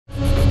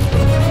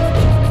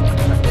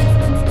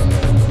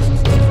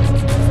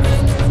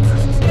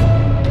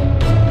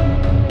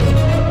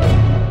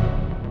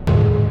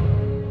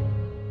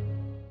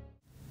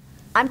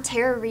I'm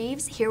Tara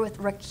Reeves here with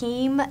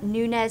Rakeem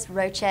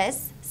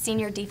Nunez-Roches,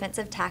 senior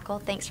defensive tackle.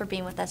 Thanks for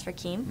being with us,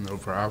 Rakeem. No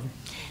problem.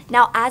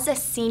 Now, as a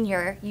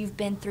senior, you've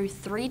been through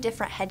 3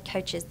 different head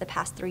coaches the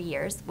past 3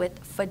 years, with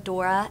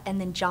Fedora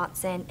and then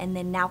Johnson and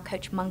then now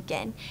Coach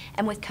Monken.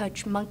 And with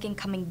Coach Monken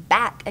coming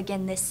back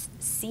again this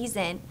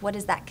season, what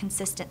is that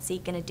consistency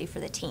going to do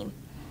for the team?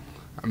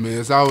 I mean,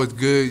 it's always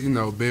good,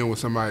 being with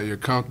somebody you're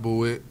comfortable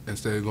with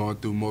instead of going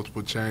through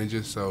multiple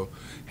changes. So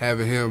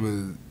having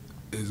him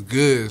is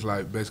good. It's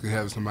like basically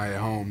having somebody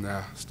at home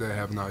now instead of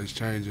having all these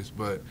changes.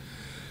 But,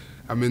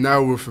 I mean,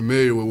 now we're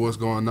familiar with what's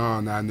going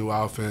on. Now, new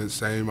offense,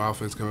 same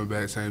offense coming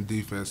back, same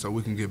defense. So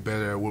we can get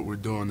better at what we're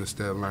doing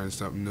instead of learning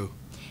something new.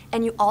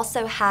 And you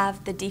also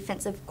have the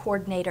defensive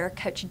coordinator,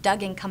 Coach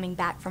Duggan, coming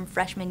back from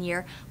freshman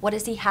year. What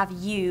does he have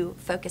you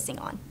focusing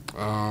on?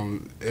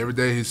 Every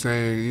day he's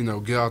saying,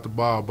 get off the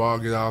ball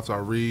get off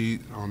our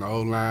read on the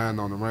O-line,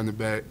 on the running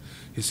back.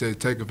 He said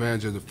take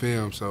advantage of the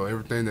film, so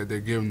everything that they're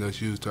giving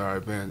us, use to our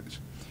advantage.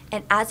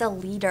 And as a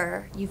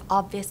leader, you've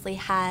obviously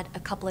had a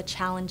couple of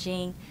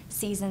challenging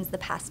seasons the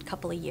past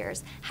couple of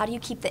years. How do you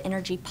keep the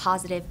energy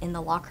positive in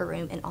the locker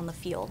room and on the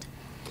field?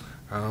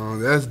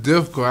 That's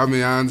difficult. I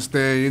mean, I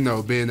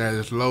understand, being at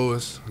its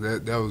lowest,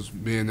 that was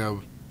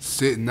being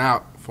sitting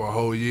out for a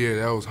whole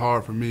year. That was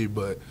hard for me,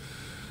 but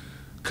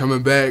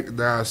coming back,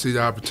 now I see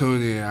the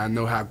opportunity, and I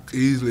know how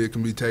easily it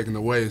can be taken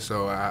away,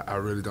 so I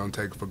really don't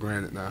take it for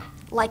granted now.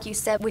 Like you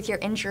said, with your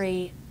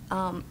injury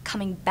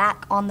coming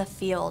back on the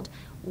field,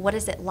 what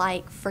is it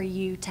like for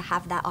you to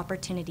have that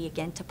opportunity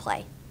again to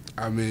play?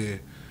 I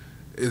mean,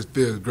 it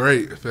feels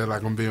great. It feels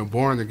like I'm being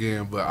born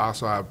again, but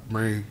also I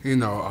bring,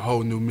 a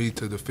whole new me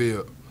to the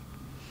field.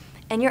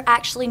 And you're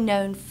actually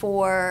known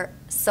for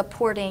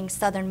supporting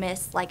Southern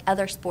Miss like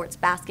other sports,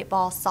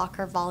 basketball,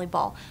 soccer,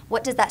 volleyball.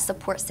 What does that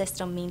support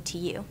system mean to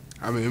you?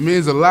 I mean, it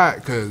means a lot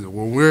because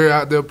when we're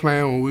out there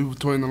playing, when we're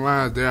between the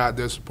lines, they're out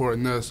there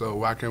supporting us, so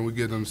why can't we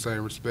give them the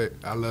same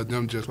respect? I love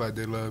them just like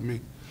they love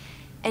me.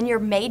 And your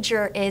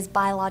major is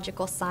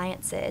biological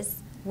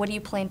sciences. What do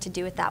you plan to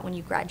do with that when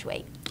you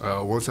graduate?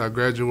 Once I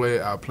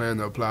graduate, I plan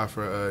to apply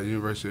for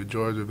University of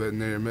Georgia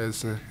Veterinary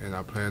Medicine, and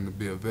I plan to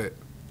be a vet.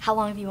 How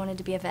long have you wanted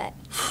to be a vet?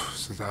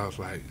 Since I was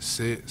like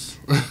 6.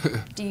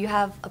 Do you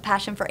have a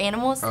passion for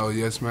animals? Oh,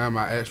 yes, ma'am.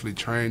 I actually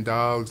train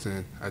dogs,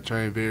 and I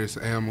train various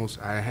animals.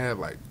 I had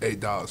like 8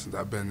 dogs since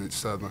I've been in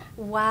Southern.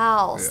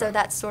 Wow. Yeah. So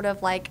that's sort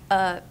of like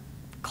a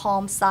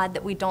calm side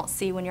that we don't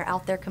see when you're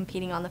out there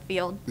competing on the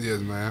field. Yes,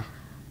 ma'am.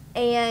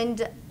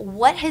 And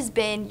what has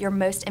been your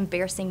most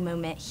embarrassing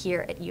moment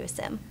here at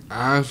USM?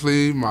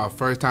 Honestly, my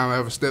first time I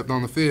ever stepped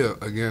on the field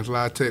against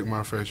La Tech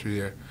my freshman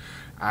year,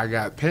 I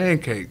got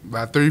pancaked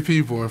by 3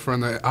 people in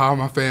front of all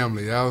my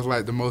family. That was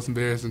like the most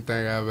embarrassing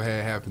thing I ever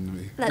had happen to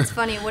me. That's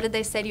funny. What did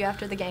they say to you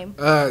after the game?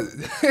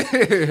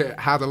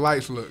 How the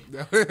lights looked.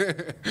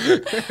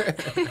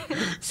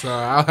 So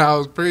I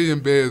was pretty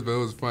embarrassed, but it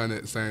was fun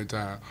at the same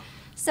time.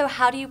 So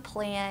how do you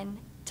plan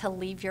to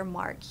leave your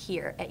mark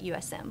here at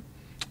USM?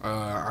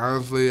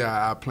 Honestly,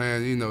 I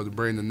plan, to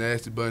bring the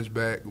Nasty Bunch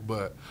back,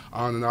 but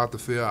on and off the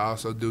field, I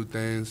also do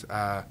things.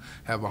 I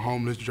have a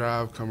homeless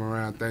drive come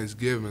around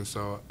Thanksgiving,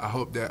 so I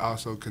hope that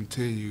also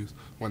continues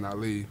when I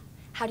leave.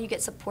 How do you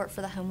get support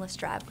for the homeless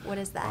drive? What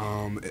is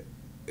that?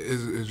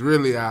 It's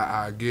really,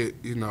 I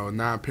get,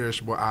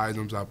 non-perishable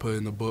items I put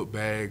in the book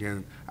bag,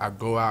 and I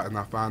go out and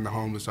I find the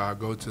homeless, so I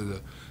go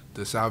to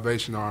the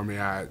Salvation Army,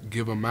 I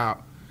give them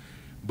out,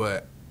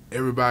 but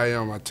everybody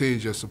on my team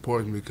just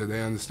supports me because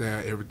they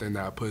understand everything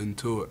that I put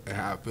into it and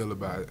how I feel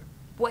about it.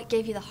 What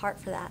gave you the heart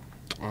for that?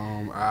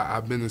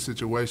 I've been in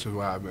situations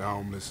where I've been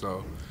homeless,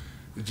 so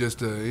just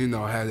to,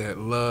 have that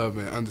love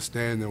and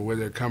understanding where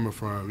they're coming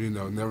from,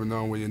 never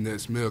knowing where your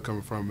next meal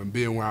coming from, and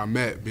being where I'm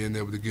at, being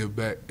able to give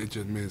back, it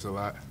just means a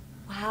lot.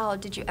 Wow,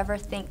 did you ever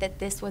think that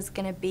this was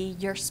going to be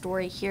your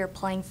story here,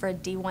 playing for a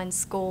D1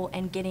 school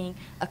and getting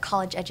a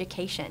college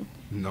education?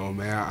 No,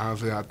 man.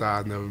 Honestly, I thought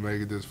I'd never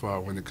make it this far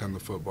when it comes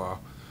to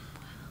football.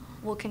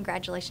 Well,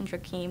 congratulations,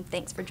 Rakeem.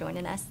 Thanks for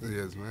joining us.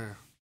 Yes, ma'am.